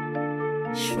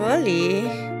 Surely.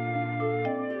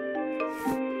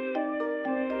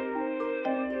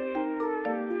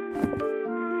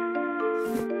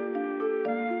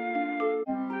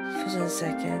 Just a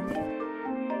second.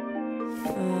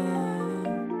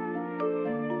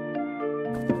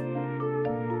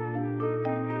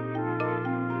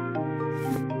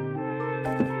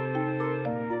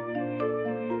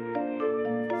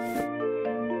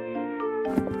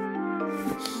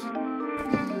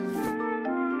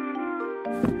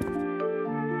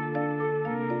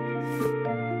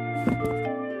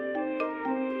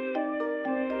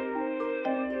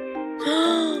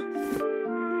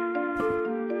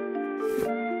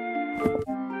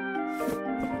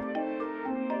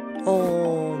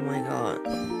 Oh my God.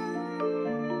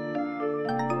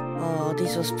 Oh,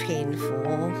 this was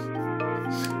painful.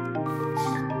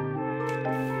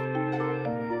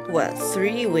 What,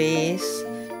 3 ways?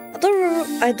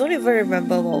 I don't even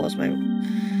remember what was my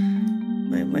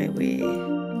way.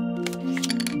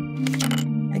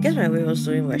 I guess my way was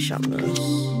doing my sharpness.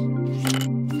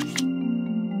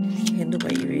 I can do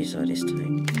my eraser this time.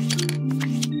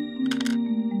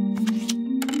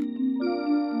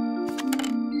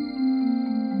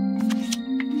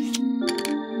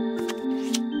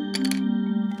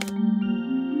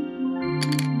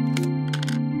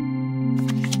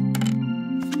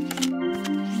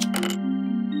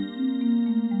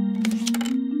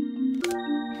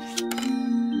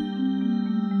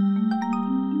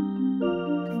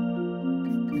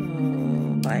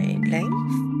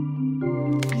 Length?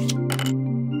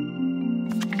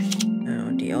 No,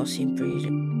 they all seem pretty.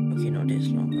 Okay, no, this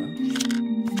is longer.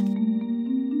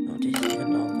 No, this is even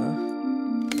longer.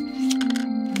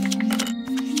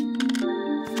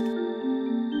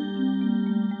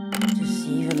 This is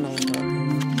even longer.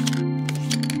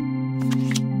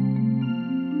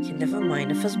 Okay, never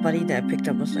mind. The first buddy that I picked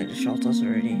up was like the shortest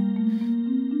already.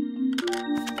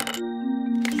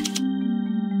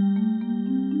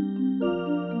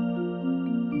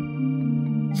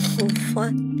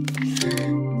 What?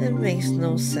 That makes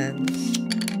no sense.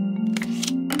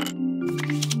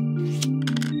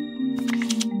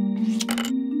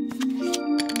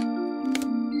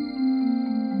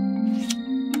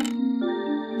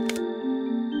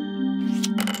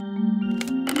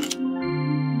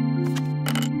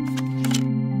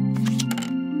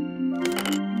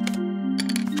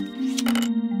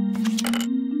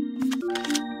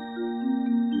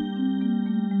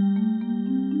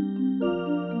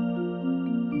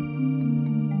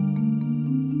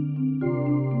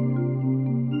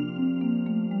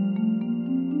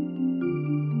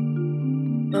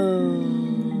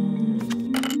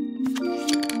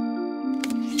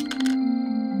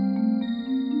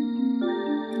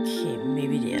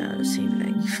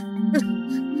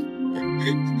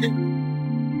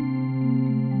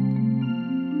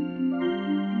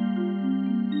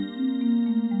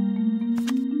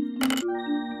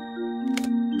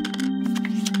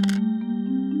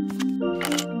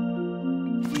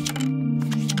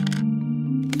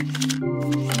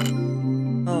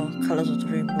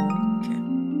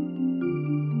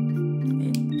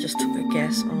 Just took a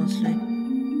guess, honestly.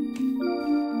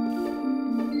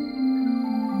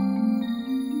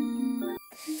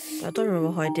 I don't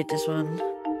remember how I did this one.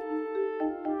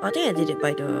 I think I did it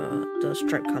by the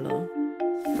stripe color,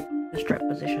 the stripe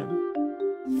position.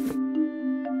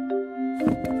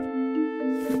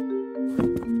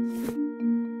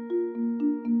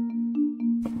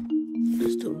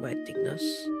 Let's do white thickness.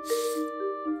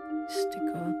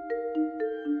 Sticker.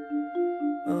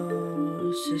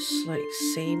 This is like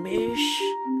same-ish.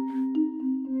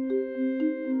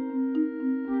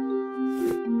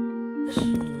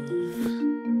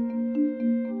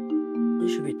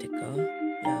 This should be thicker.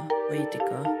 Yeah, way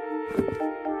thicker.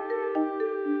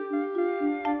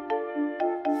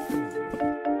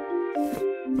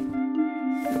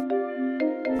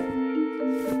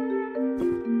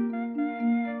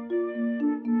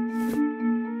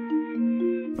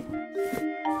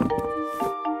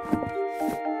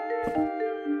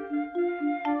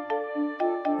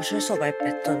 Should I sort by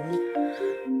pattern?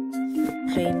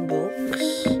 Plain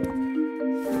books.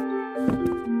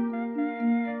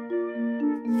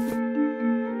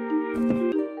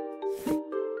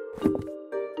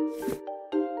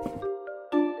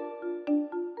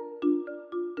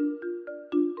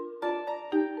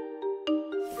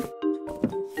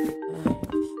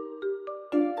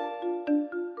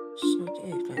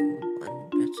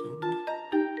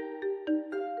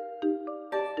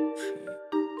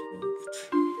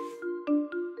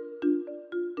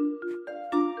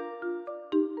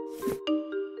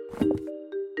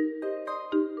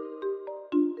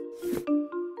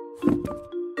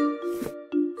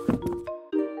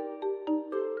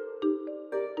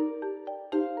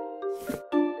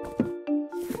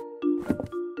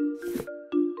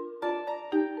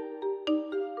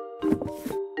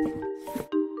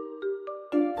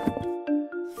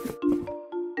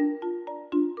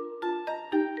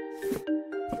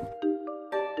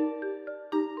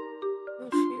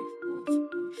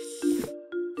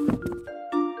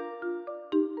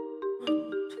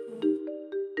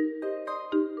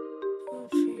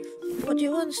 What do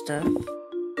you want, Steph?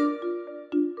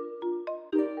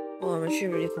 Oh, I'm actually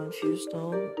really confused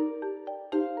now.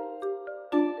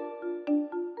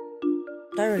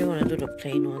 I really want to do the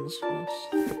plain ones first.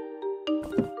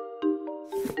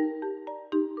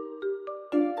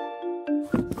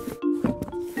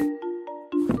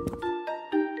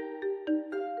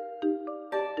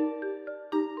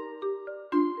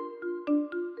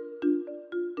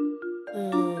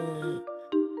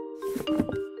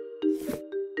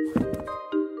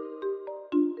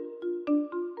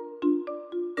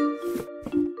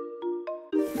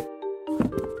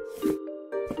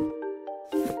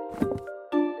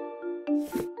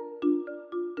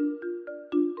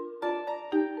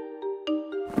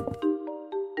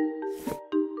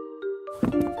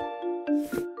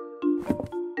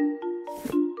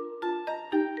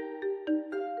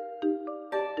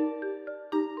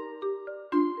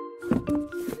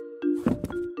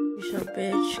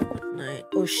 Bitch, good night.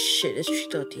 Oh shit, it's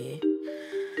 3:30.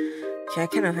 Okay, I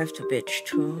kind of have to bitch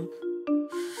too.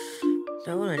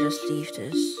 Do I want to just leave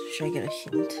this? Should I get a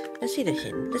hint? Let's see the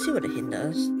hint. Let's see what the hint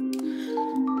does.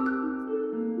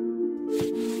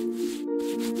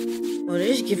 Oh, they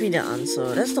just give me the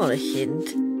answer. That's not a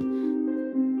hint.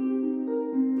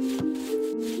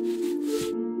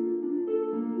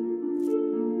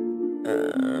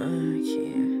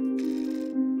 Okay.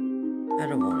 I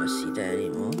don't want to see that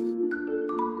anymore.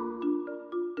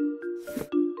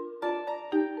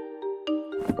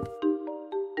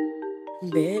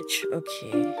 Bitch,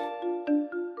 okay.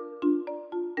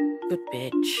 Good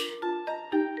bitch.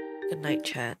 Good night,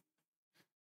 chat.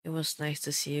 It was nice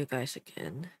to see you guys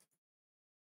again.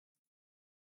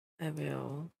 I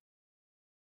will.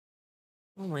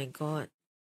 Oh my god.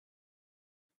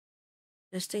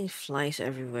 This thing flies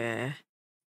everywhere.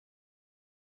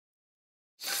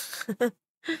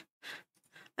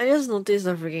 I just noticed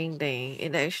the freaking thing.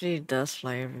 It actually does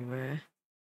fly everywhere.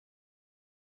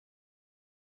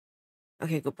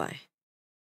 Okay, goodbye.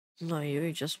 No,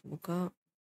 you just woke up.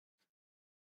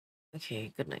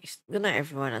 Okay, good night. Good night,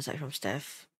 everyone, aside from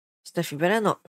Steph. Steph, you better not